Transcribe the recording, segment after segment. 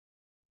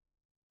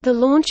The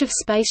launch of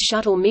Space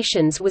Shuttle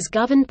missions was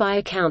governed by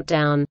a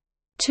countdown.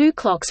 2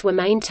 clocks were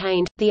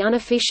maintained. The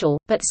unofficial,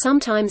 but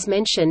sometimes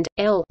mentioned,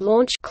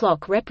 launch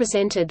clock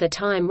represented the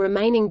time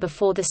remaining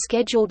before the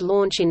scheduled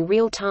launch in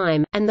real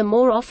time, and the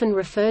more often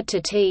referred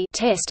to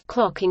test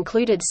clock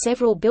included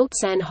several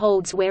built-in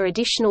holds where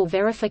additional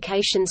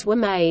verifications were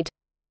made.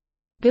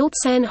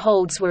 Built-in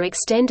holds were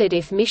extended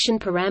if mission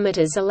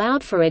parameters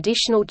allowed for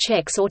additional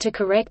checks or to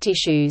correct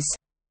issues.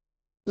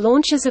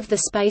 Launches of the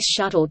Space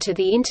Shuttle to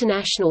the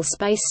International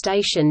Space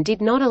Station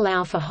did not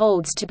allow for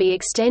holds to be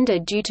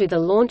extended due to the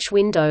launch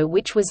window,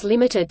 which was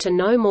limited to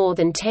no more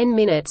than 10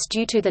 minutes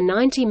due to the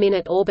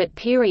 90-minute orbit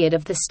period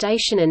of the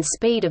station and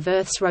speed of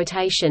Earth's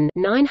rotation,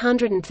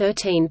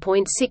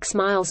 913.6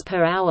 miles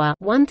per hour,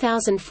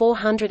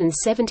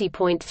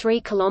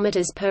 1470.3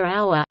 kilometers per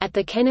hour at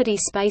the Kennedy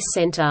Space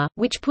Center,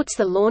 which puts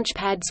the launch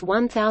pad's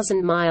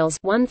 1000 miles,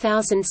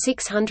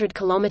 1600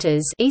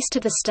 kilometers east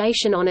of the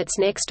station on its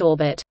next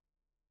orbit.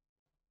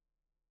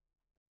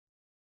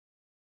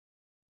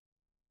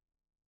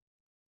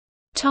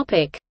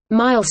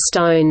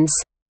 Milestones.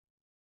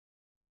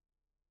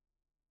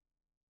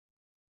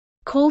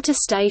 Call to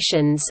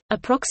stations,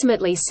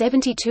 approximately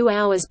 72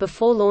 hours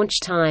before launch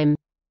time.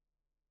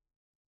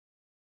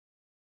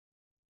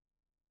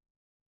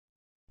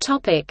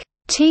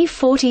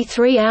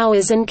 T-43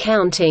 hours and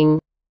counting.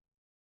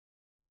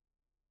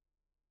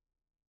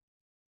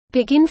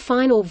 Begin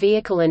final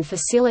vehicle and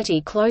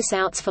facility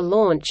closeouts for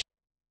launch.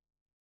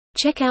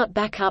 Check out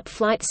backup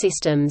flight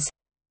systems.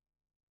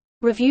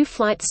 Review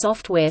flight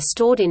software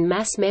stored in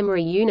mass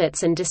memory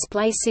units and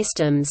display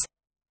systems.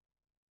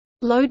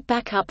 Load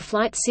backup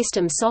flight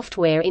system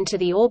software into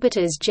the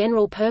orbiter's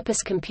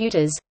general-purpose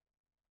computers.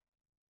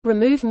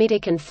 Remove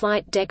middeck and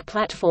flight deck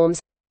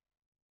platforms.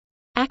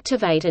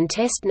 Activate and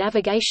test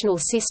navigational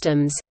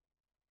systems.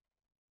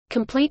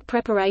 Complete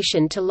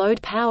preparation to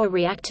load power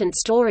reactant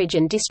storage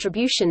and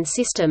distribution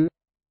system.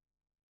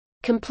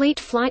 Complete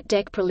flight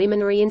deck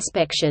preliminary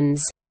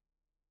inspections.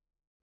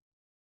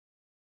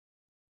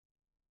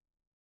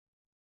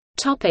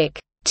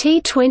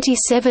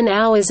 T-27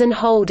 hours and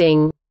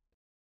holding.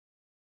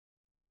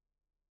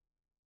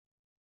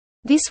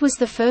 This was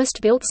the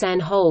first built-in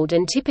hold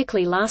and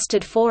typically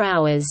lasted 4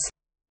 hours.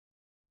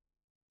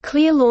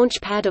 Clear launch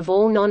pad of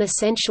all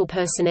non-essential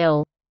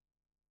personnel.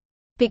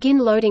 Begin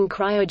loading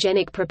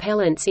cryogenic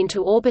propellants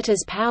into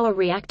orbiter's power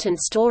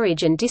reactant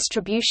storage and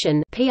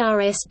distribution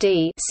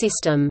 (PRSD)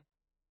 system.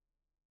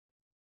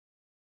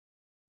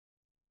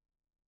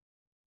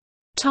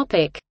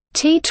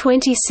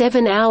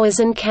 T-27 hours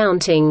and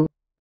counting.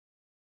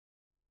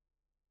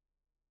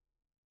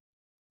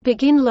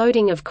 Begin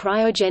loading of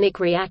cryogenic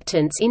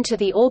reactants into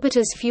the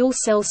orbiter's fuel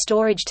cell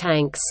storage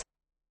tanks.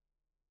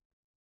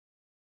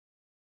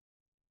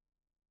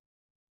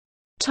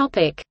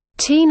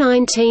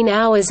 T-19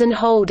 hours and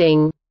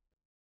holding.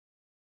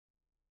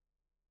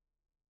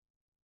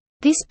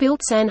 This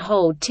built-in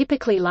hold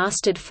typically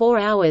lasted 4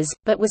 hours,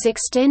 but was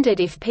extended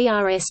if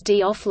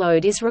PRSD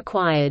offload is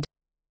required.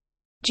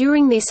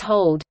 During this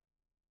hold,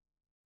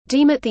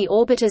 demit the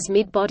orbiter's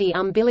mid-body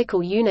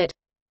umbilical unit.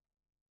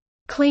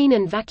 Clean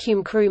and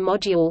vacuum crew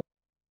module.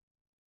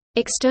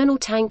 External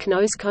tank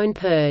nose cone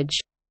purge.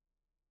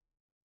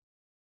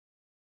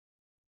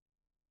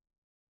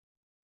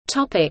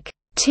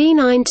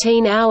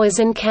 T-19 hours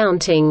and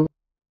counting.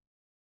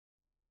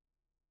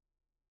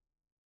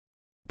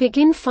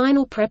 Begin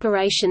final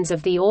preparations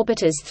of the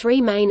orbiter's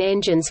 3 main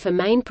engines for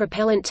main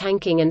propellant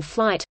tanking and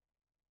flight.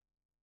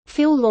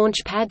 Fill launch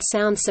pad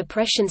sound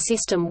suppression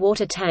system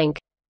water tank.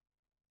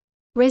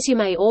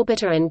 Resume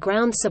orbiter and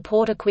ground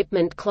support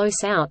equipment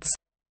closeouts.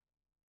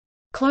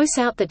 Close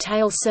out the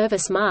tail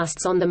service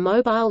masts on the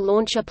mobile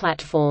launcher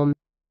platform.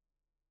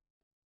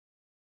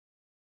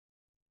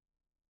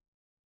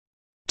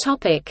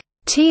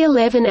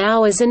 T-11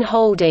 hours and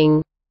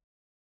holding.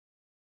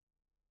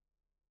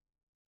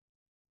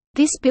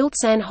 This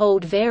built-in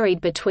hold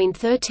varied between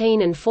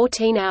 13 and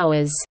 14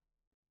 hours.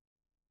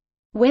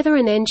 Weather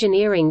and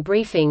engineering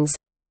briefings.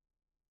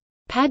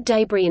 Pad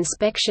debris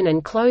inspection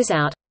and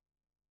closeout.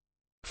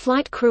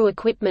 Flight crew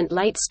equipment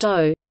late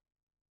stow.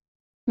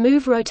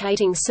 Move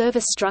rotating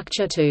service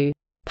structure to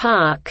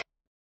park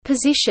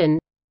position.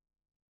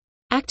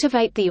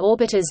 Activate the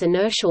orbiter's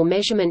inertial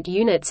measurement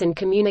units and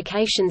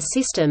communications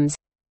systems.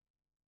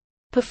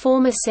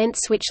 Perform ascent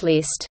switch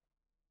list.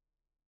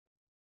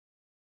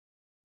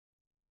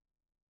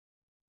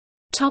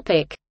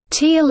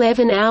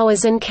 T-11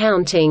 hours and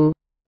counting.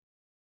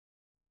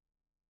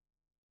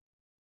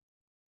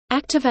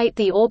 Activate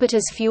the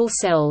orbiter's fuel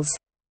cells.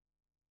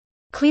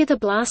 Clear the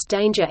blast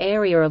danger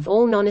area of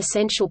all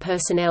non-essential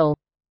personnel.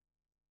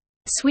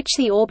 Switch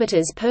the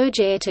orbiter's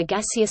purge air to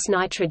gaseous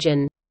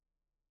nitrogen.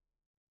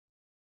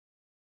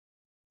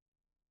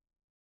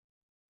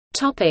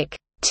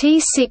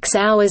 T-6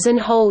 hours and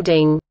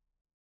holding.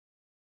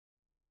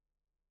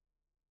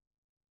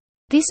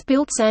 This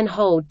built-in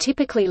hold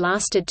typically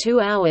lasted 2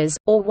 hours,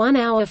 or 1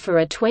 hour for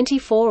a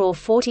 24 or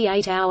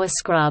 48-hour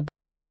scrub.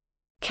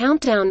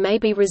 Countdown may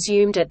be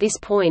resumed at this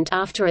point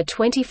after a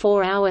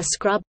 24-hour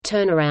scrub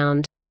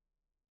turnaround.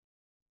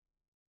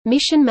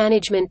 Mission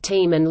management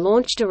team and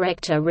launch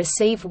director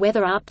receive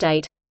weather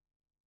update.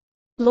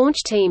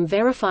 Launch team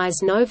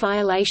verifies no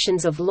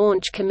violations of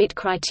launch commit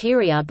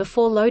criteria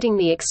before loading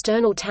the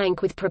external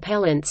tank with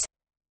propellants.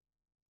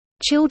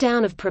 Chill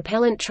down of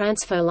propellant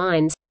transfer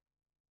lines.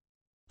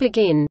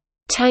 Begin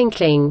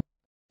tanking,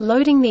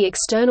 loading the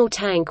external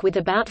tank with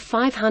about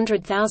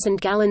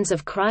 500,000 gallons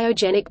of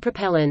cryogenic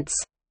propellants.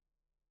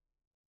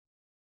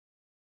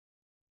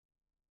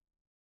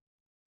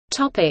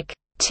 Topic: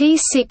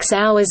 T6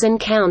 hours and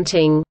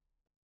counting.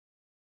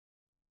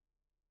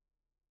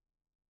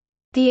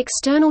 The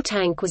external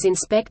tank was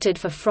inspected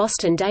for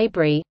frost and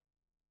debris.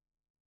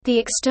 The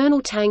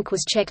external tank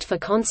was checked for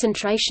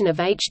concentration of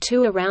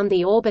H2 around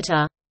the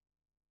orbiter.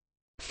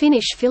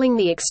 Finish filling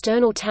the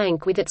external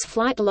tank with its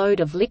flight load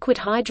of liquid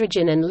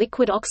hydrogen and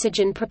liquid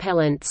oxygen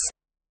propellants.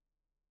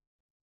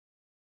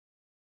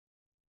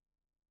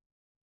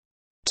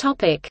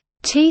 Topic: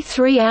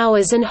 T3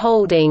 hours and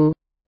holding.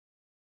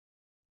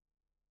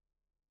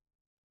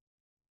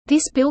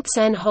 This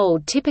built-and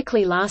hold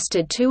typically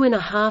lasted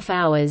 2.5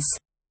 hours.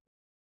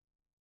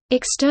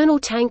 External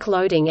tank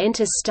loading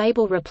enters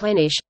stable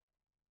replenish.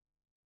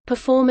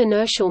 Perform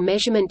inertial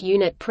measurement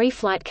unit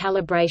pre-flight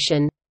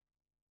calibration.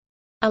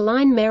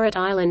 Align Merritt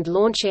Island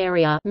Launch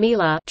Area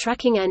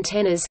tracking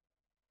antennas.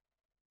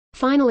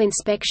 Final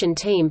inspection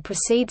team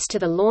proceeds to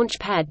the launch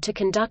pad to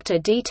conduct a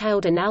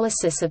detailed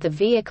analysis of the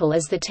vehicle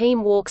as the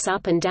team walks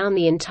up and down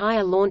the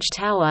entire launch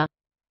tower.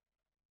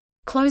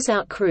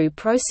 Closeout crew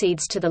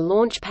proceeds to the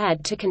launch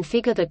pad to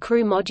configure the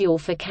crew module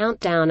for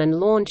countdown and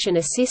launch and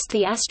assist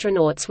the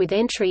astronauts with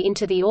entry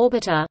into the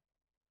orbiter.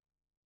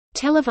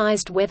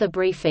 Televised weather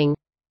briefing.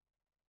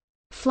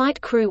 Flight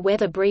crew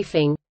weather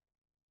briefing.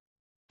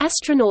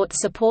 Astronaut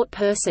support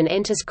person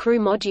enters crew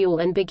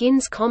module and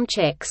begins comm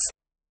checks.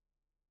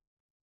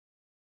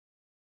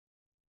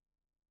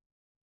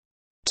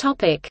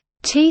 Topic: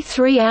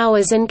 T3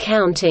 hours and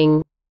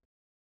counting.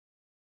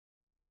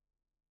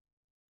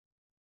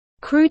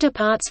 Crew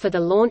departs for the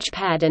launch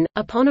pad and,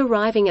 upon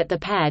arriving at the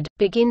pad,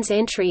 begins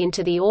entry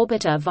into the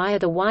orbiter via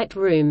the White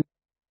Room.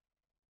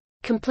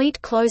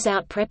 Complete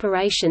closeout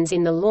preparations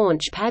in the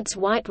launch pad's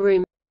White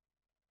Room.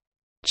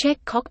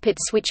 Check cockpit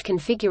switch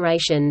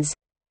configurations.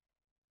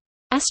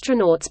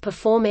 Astronauts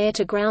perform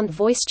air-to-ground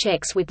voice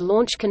checks with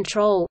Launch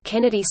Control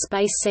Kennedy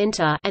Space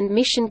Center and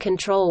Mission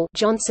Control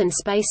Johnson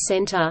Space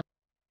Center.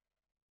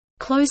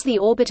 Close the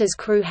orbiter's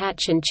crew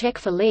hatch and check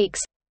for leaks.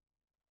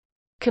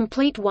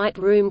 Complete White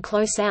Room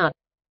closeout.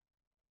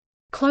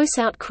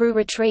 Closeout crew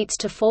retreats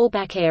to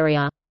fallback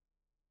area.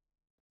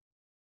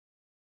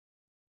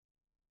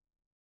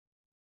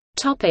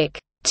 Topic: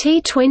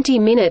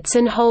 T20 minutes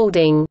and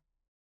holding.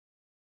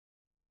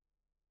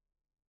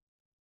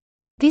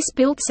 This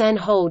built-and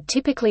hold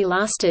typically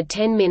lasted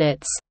 10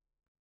 minutes.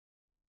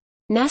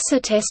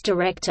 NASA test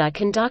director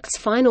conducts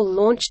final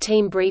launch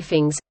team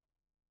briefings.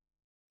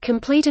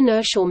 Complete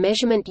inertial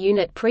measurement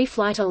unit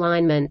pre-flight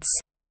alignments.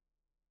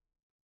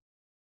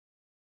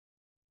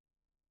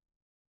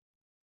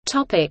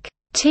 Topic: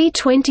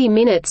 T20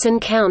 minutes and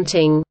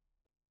counting.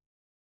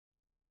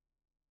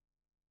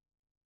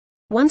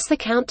 Once the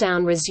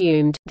countdown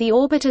resumed, the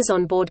orbiter's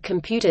onboard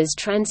computers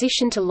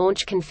transition to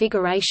launch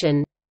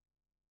configuration.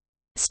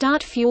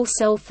 Start fuel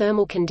cell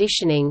thermal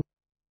conditioning.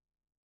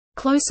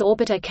 Close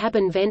orbiter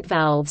cabin vent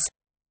valves.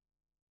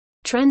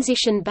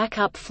 Transition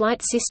backup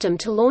flight system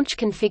to launch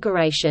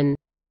configuration.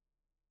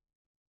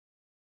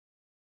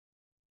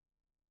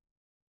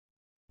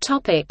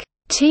 Topic: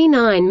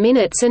 T9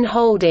 minutes and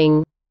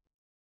holding.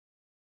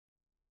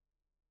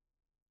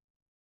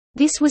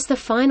 This was the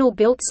final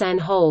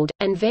built-and hold,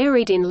 and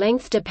varied in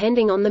length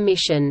depending on the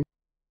mission.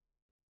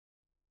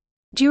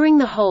 During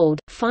the hold,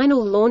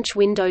 final launch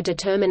window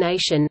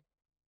determination.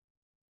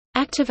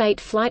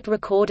 Activate flight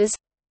recorders.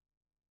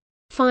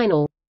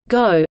 Final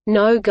go,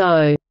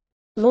 no-go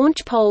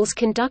launch polls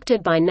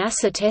conducted by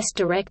NASA test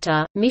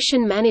director,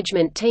 mission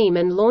management team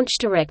and launch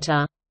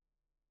director.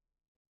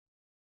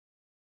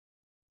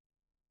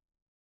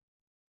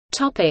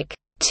 Topic: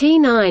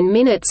 T9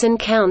 minutes and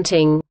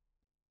counting.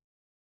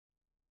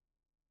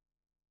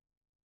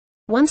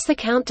 Once the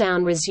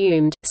countdown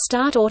resumed,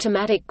 start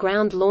automatic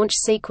ground launch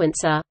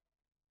sequencer.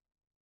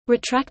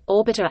 Retract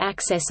orbiter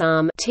access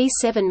arm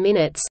T7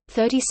 minutes,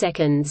 30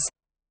 seconds.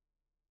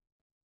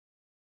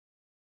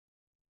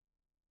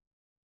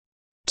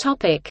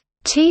 Topic: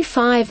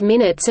 T5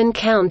 minutes and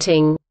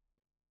counting.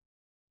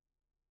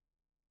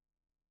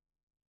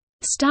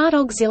 Start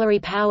auxiliary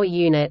power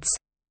units.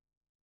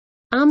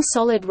 Arm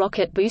solid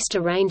rocket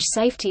booster range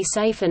safety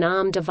safe and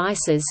arm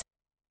devices.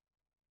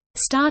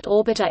 Start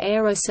orbiter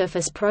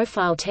aerosurface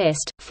profile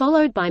test,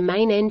 followed by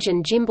main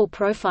engine gimbal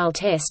profile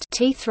test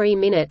T3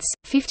 minutes,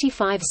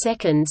 55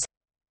 seconds.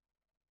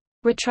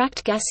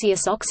 Retract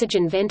gaseous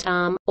oxygen vent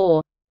arm,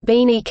 or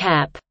beanie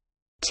cap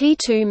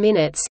T2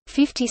 minutes,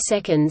 50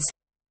 seconds.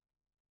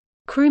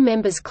 Crew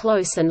members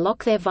close and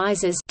lock their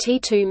visors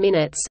T2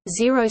 minutes,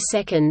 0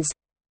 seconds.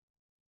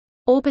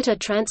 Orbiter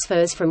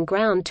transfers from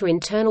ground to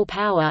internal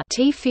power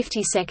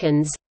T50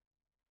 seconds.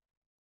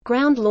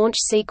 Ground launch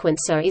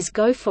sequencer is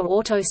go for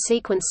auto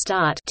sequence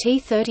start T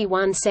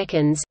 31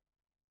 seconds.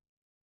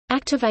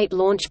 Activate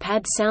launch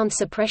pad sound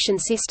suppression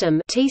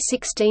system T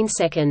 16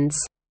 seconds.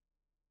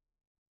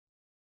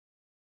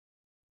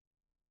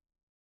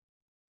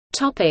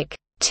 Topic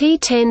T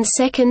 10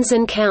 seconds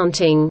and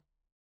counting.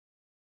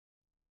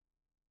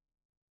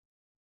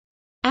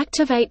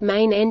 Activate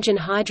main engine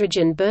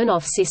hydrogen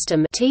burn-off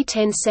system T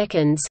 10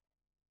 seconds.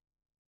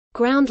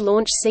 Ground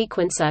launch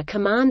sequencer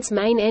commands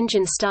main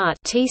engine start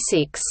T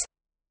 6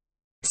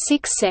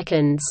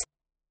 seconds.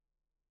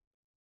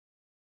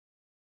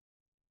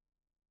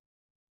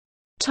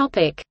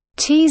 Topic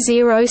T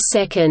 0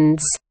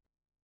 seconds.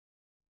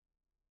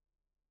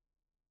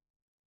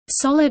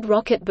 Solid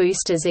rocket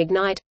boosters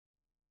ignite.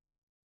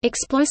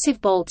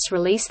 Explosive bolts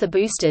release the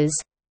boosters.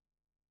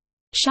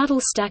 Shuttle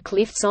stack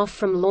lifts off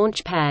from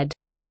launch pad.